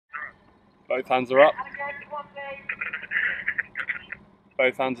Both hands are up.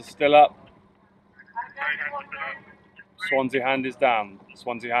 Both hands are still up. Swansea hand is down.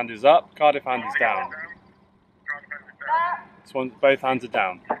 Swansea hand is up. Cardiff hand is down. Both hands are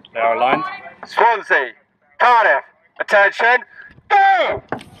down. They are aligned. Swansea, Cardiff, attention, go!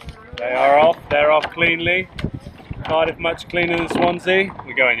 They are off. They're off cleanly. Cardiff much cleaner than Swansea.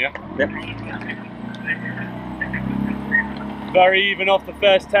 We're going, yeah? Yep. Very even off the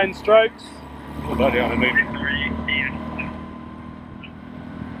first 10 strokes. Oh, bloody hell, they're moving.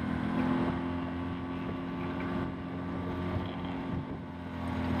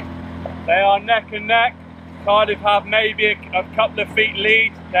 They are neck and neck. Cardiff have maybe a couple of feet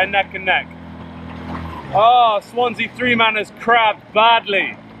lead. They're neck and neck. Oh, Swansea 3-man has crabbed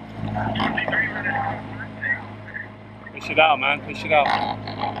badly. Push it out, man. Push it out.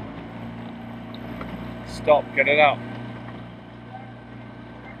 Stop. Get it out.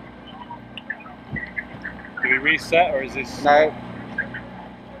 Do we reset or is this? No.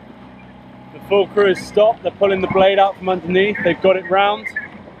 The full crew has stopped. They're pulling the blade out from underneath. They've got it round.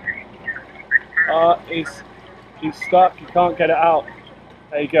 He's stuck. You can't get it out.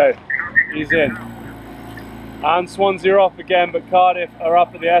 There you go. He's in. And Swansea are off again, but Cardiff are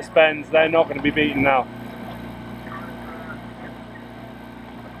up at the S-bends. They're not going to be beaten now.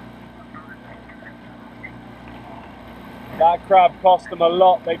 That crab cost them a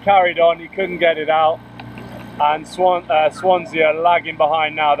lot. They carried on. He couldn't get it out. And Swansea are lagging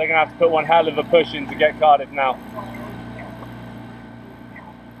behind now. They're going to have to put one hell of a push in to get Cardiff now.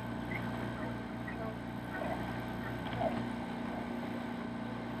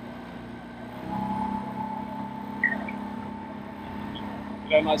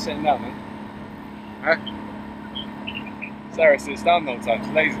 You don't like sitting down, man? Huh? Sarah sits down the whole time.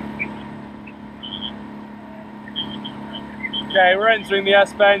 She's lazy. Okay, we're entering the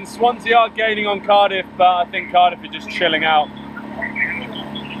S-bend. Swansea are gaining on Cardiff, but I think Cardiff are just chilling out.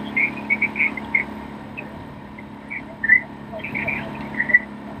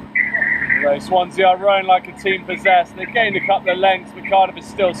 So Swansea are rowing like a team possessed. They've gained a couple of lengths, but Cardiff is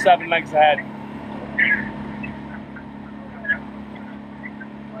still 7 lengths ahead.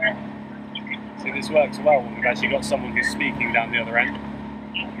 See, this works well when we've actually got someone who's speaking down the other end.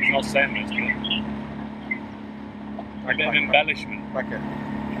 He's not saying most of it. A bit of embellishment.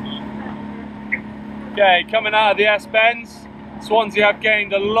 Okay, coming out of the S-bends, Swansea have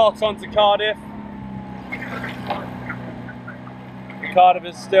gained a lot onto Cardiff. Cardiff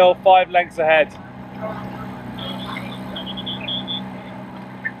is still 5 lengths ahead.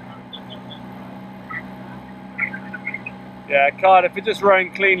 Yeah, Cardiff are just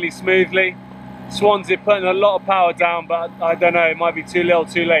rowing cleanly, smoothly. Swansea putting a lot of power down, but I don't know, it might be too little,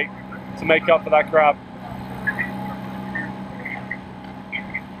 too late to make up for that crab.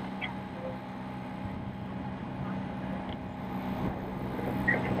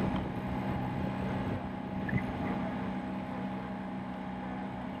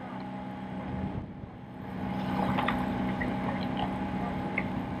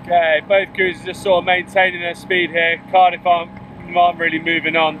 Okay, both crews are just sort of maintaining their speed here. Cardiff aren't really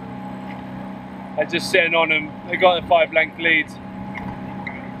moving on. They're just sitting on them. They got the 5 length lead.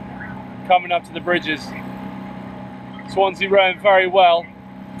 Coming up to the bridges. Swansea rowing very well.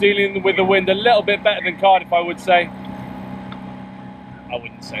 Dealing with the wind a little bit better than Cardiff, I would say. I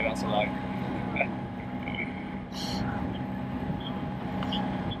wouldn't say that's a lie.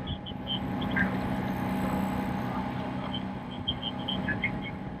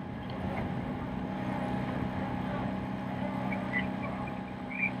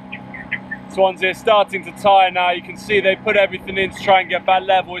 Swansea are starting to tire now. You can see they put everything in to try and get back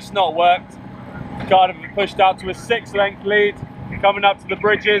level. It's not worked. Cardiff have pushed out to a 6 length lead. Coming up to the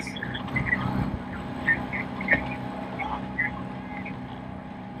bridges.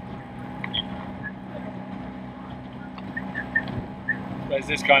 There's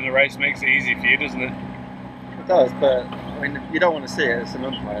this kind of race makes it easy for you, doesn't it? It does, but I mean, you don't want to see it as an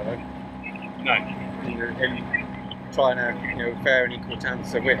umpire, though. No. In trying to, fair and equal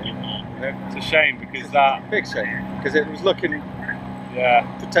chance to win. It's a shame because that big shame because it was looking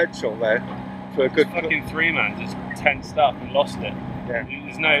potential there for a good fucking 3-man just tensed up and lost it. Yeah.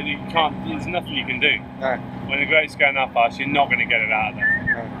 There's nothing you can do. No. When the boat's going that fast, you're not going to get it out of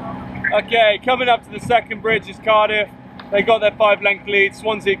there. No. Okay, coming up to the second bridge is Cardiff. They got their 5 length lead.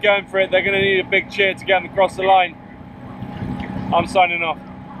 Swansea going for it. They're going to need a big cheer to get them across the line. I'm signing off.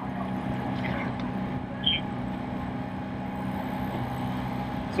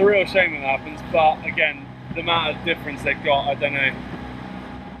 It's a real shame when that happens, but again, the amount of difference they've got, I don't know.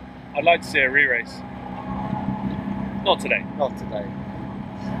 I'd like to see a re-race. Not today. Not today.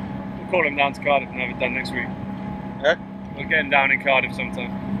 call him down to Cardiff and have it done next week. Yeah? We'll get him down in Cardiff sometime.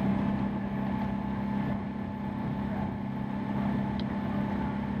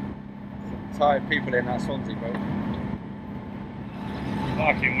 Tired people in that Swansea boat.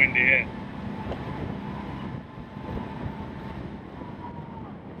 Fucking windy here.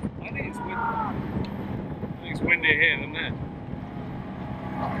 I think it's windier here than there.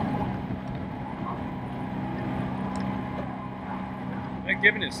 They're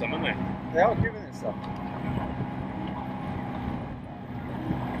giving it some, aren't they? They are giving it some.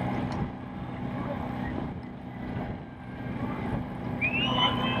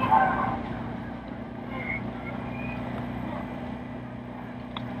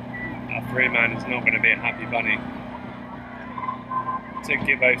 That 3-man is not going to be a happy bunny. It took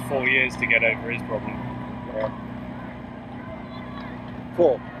Gibbo 4 years to get over his problem. Yeah.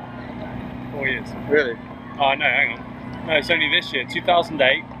 4? 4 years. Really? Oh no, hang on. No, it's only this year,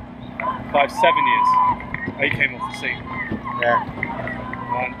 2008. 5, 7 years. He came off the scene. Yeah.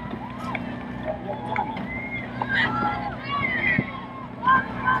 One.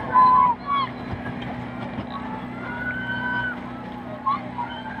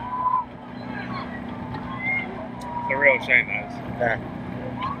 It's a real shame, that is. Yeah.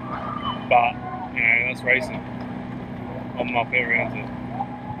 But, you know, that's racing. On my pit round it.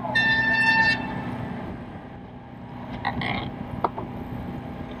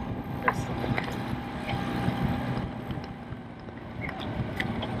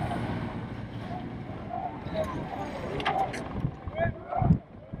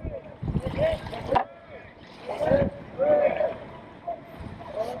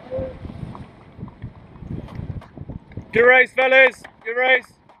 Good race, fellas. Good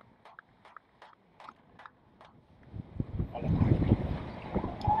race.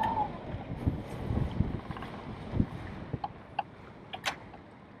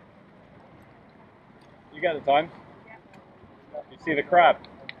 You got the time? You see the crab?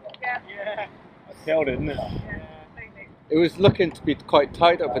 Yeah. I killed it, didn't it? It was looking to be quite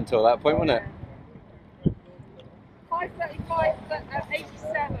tight up until that point, wasn't it? 5:35 at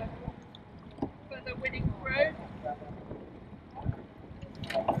 87 for the winning crew.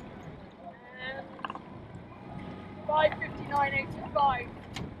 And 5:59.85.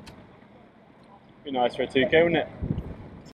 Be nice for a 2K, wouldn't it?